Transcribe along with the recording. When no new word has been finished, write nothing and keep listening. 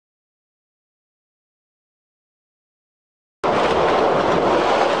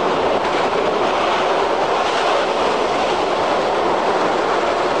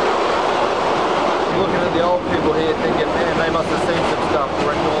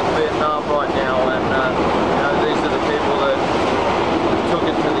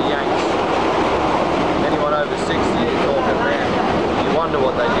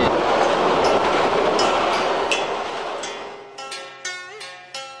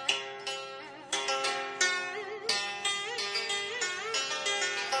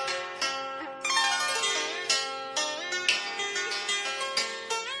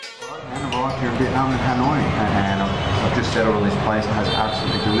Vietnam and Hanoi, and I've just settled on this place. It has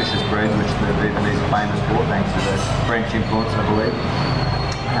absolutely delicious bread, which the Vietnamese are famous for, thanks to the French influence, I believe.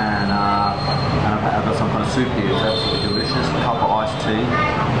 And I've got some kind of soup here. It's absolutely delicious. A cup of iced tea.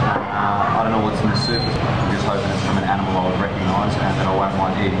 I don't know what's in the soup. I'm just hoping it's from an animal I would recognise and that I won't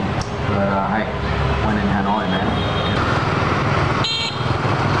mind eating. But hey, when in Hanoi, man.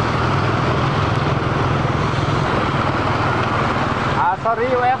 Sorry,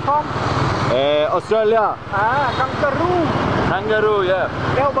 where from? Australia. Kangaroo. Kangaroo, yeah.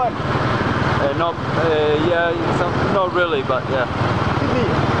 Melbourne. Not really, but yeah. Sydney.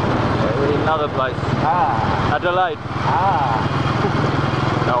 Another place. Adelaide.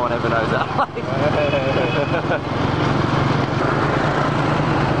 No one ever knows Adelaide.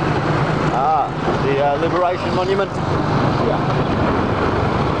 The Liberation Monument.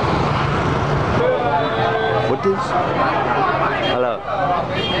 What is? Hello.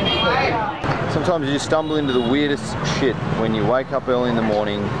 Sometimes you just stumble into the weirdest shit when you wake up early in the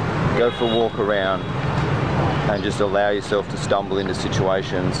morning, go for a walk around, and just allow yourself to stumble into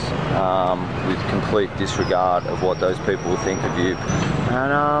situations with complete disregard of what those people will think of you.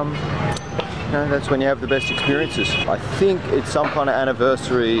 And that's when you have the best experiences. I think it's some kind of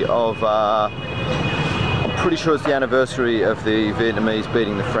anniversary of, I'm pretty sure it's the anniversary of the Vietnamese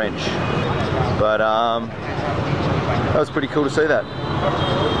beating the French. But that was pretty cool to see that.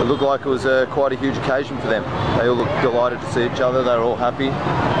 It looked like it was quite a huge occasion for them. They all looked delighted to see each other, they were all happy.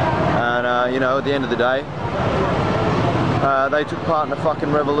 And you know, at the end of the day, they took part in a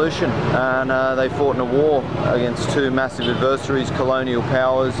fucking revolution, and they fought in a war against two massive adversaries, colonial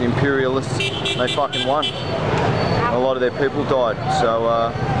powers, imperialists, and they fucking won. A lot of their people died, so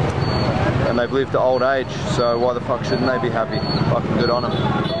and they've lived to old age, so why the fuck shouldn't they be happy? Fucking good on them.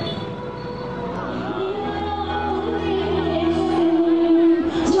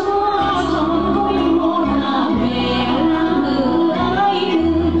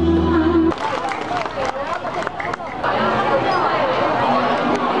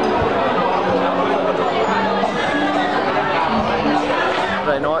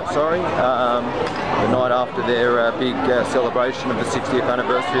 The night after their big celebration of the 60th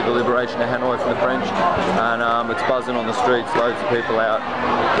anniversary of the liberation of Hanoi from the French, and it's buzzing on the streets, loads of people out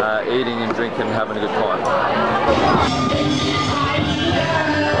eating and drinking and having a good time.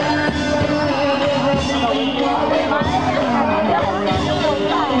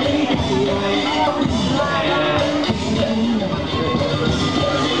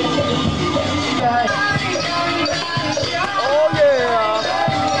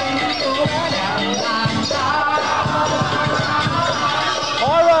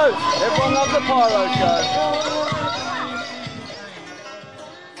 Everyone loves a pyro show.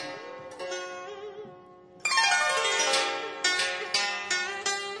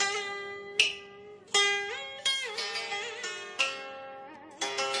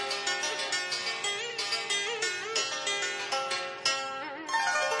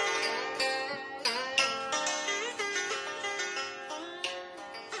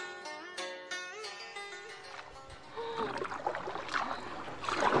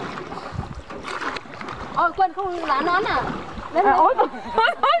 Ôi quên không lá nón à? Ôi,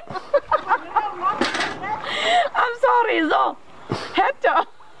 I'm sorry, so hat job.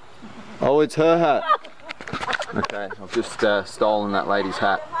 Oh, it's her hat. Okay, I've just stolen that lady's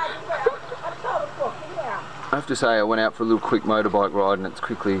hat. I have to say, I went out for a little quick motorbike ride, and it's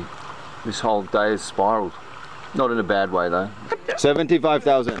quickly, this whole day has spiraled. Not in a bad way though.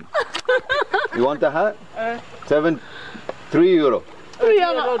 75,000. You want the hat? 3 euro. 3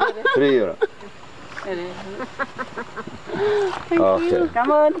 euro. 3 euro. Okay.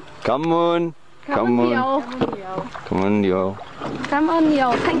 Cảm ơn. Cảm ơn. Cảm ơn. Cảm ơn nhiều. Cảm ơn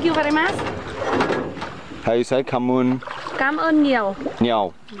nhiều. Thank you very much. How you say cảm ơn? Cảm ơn nhiều.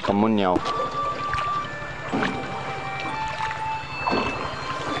 Nhiều. Cảm ơn nhiều.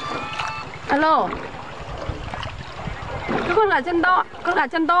 Alo. Cái con gà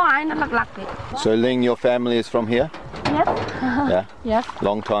chân to ai nó lặc vậy. So Ling, your family is from here? Yes. Yeah. Yes.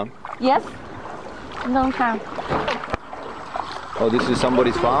 Long time. Yes. Long time. Oh, this is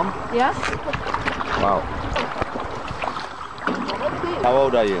somebody's farm? Yes. Wow. How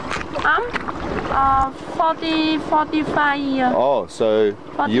old are you? I'm 45 years. Oh, so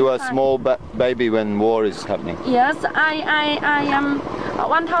 45. you were a small baby when war is happening? Yes, I am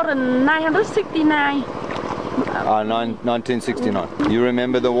 1969. 1969. You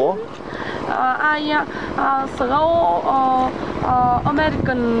remember the war? I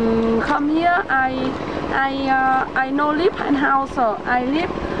American come here. I know live in house. I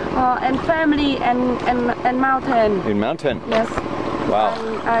live and family and mountain. In mountain? Yes. Wow.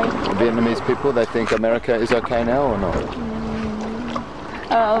 Vietnamese people, they think America is okay now or not?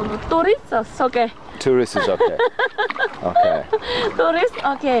 Tourists is okay. Tourists is okay. Okay. Tourists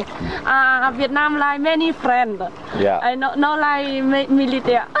okay. Vietnam like many friends. Yeah. I know like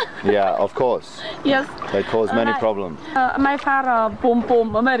military. Yeah, of course. Yes. They cause many problems. My father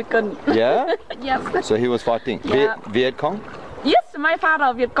boom American. Yeah? Yes. So he was fighting. Yeah. Viet Cong? Yes, my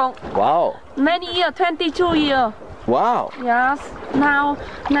father Viet Cong. Wow. Many years, 22 years. Wow. Yes. Now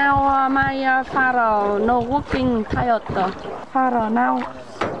my father no working tired. Father now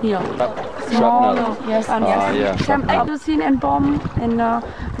here. Shrapnel. Yes. Yeah. Some explosive and bomb and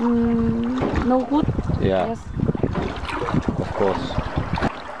no good. Yeah. Yes. Of course.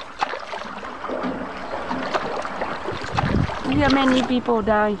 Here many people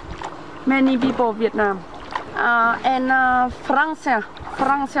die. Many people Vietnam. And France.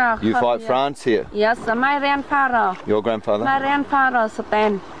 You fight here. France here? Yes, my grandfather. Your grandfather? My grandfather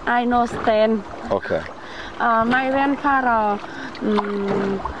stand. I know stand. Okay. My grandfather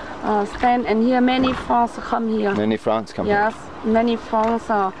stand, and here many France come here. Many France come Yes, many France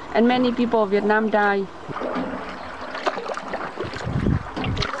and many people Vietnam die.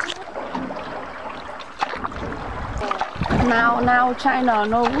 Now China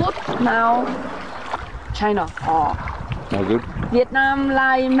no good. Now China. No good? Vietnam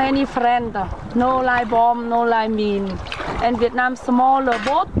like many friends. No like bomb, no like mine. And Vietnam smaller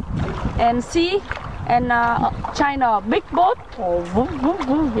boat and sea. And China big boat.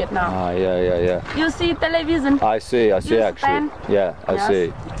 Vietnam. Yeah. You see television? I see You actually. stand? Yeah, I Yes.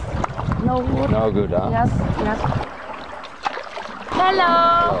 see. No good. No good, huh? Yes.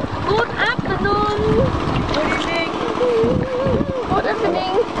 Hello. Good afternoon. Good evening. Good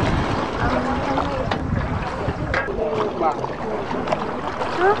evening.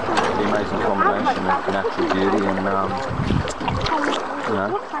 The amazing combination of natural beauty and you know,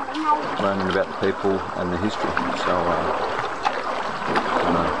 learning about the people and the history. So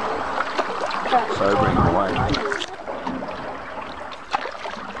sobering in a way.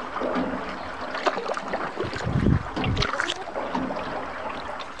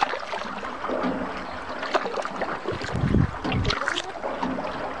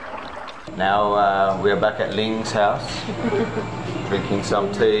 Now we are back at Ling's house, drinking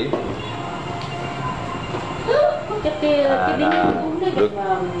some tea. And look,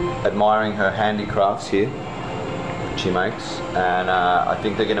 admiring her handicrafts here she makes, and I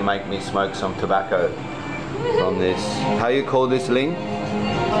think they're going to make me smoke some tobacco from this. How you call this, Ling?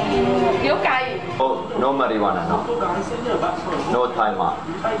 Oh, no marijuana, no. No timer.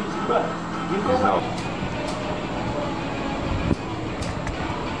 No.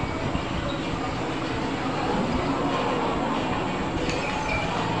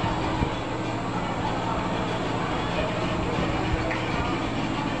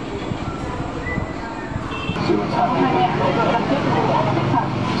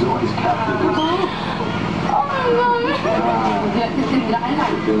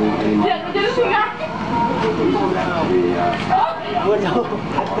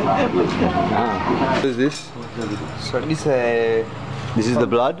 What is this? So this This is the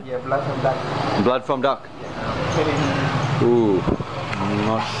blood? yeah, blood from duck. Blood from duck? Yeah. Ooh, I'm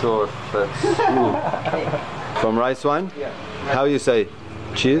not sure if that's... Ooh. From rice wine? Yeah. How you say?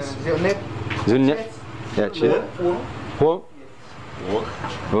 Cheers? Zunnet? Yeah, cheers. Huống?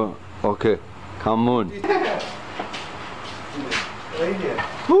 Oh, okay. Come on.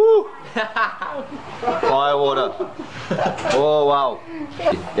 Woo! Fire water. Oh wow.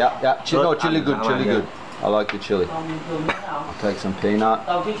 Yeah. No, chili good, chili good. I like the chili. I'll take some peanut.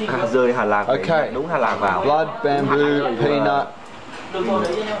 Okay. Blood, bamboo, peanut,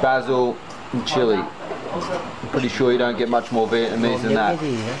 basil, and chili. I'm pretty sure you don't get much more Vietnamese than that.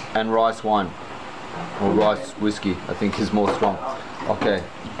 And rice wine. Or rice whiskey, I think is more strong. Okay.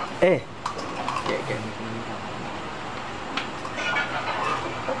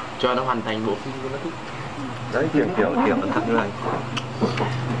 Cho nó hoàn thành bộ phim của nó thích. Đấy, kiểu nó thật như này.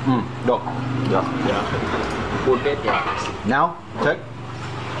 Được. Dạ. Buôn kết dạ. Now, take.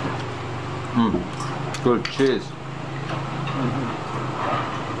 Good, cheers.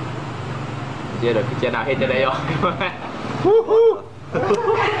 Chưa được cái chén nào hết tới đây rồi.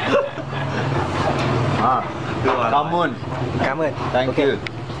 Come on. Cảm ơn. Thank you.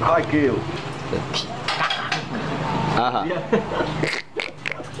 Thank you.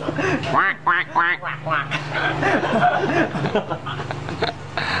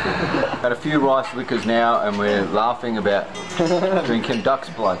 Got a few rice liquors now, and we're laughing about drinking duck's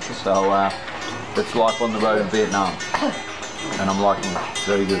blood. So that's life on the road in Vietnam, and I'm liking it.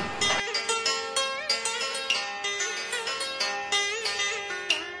 Very good.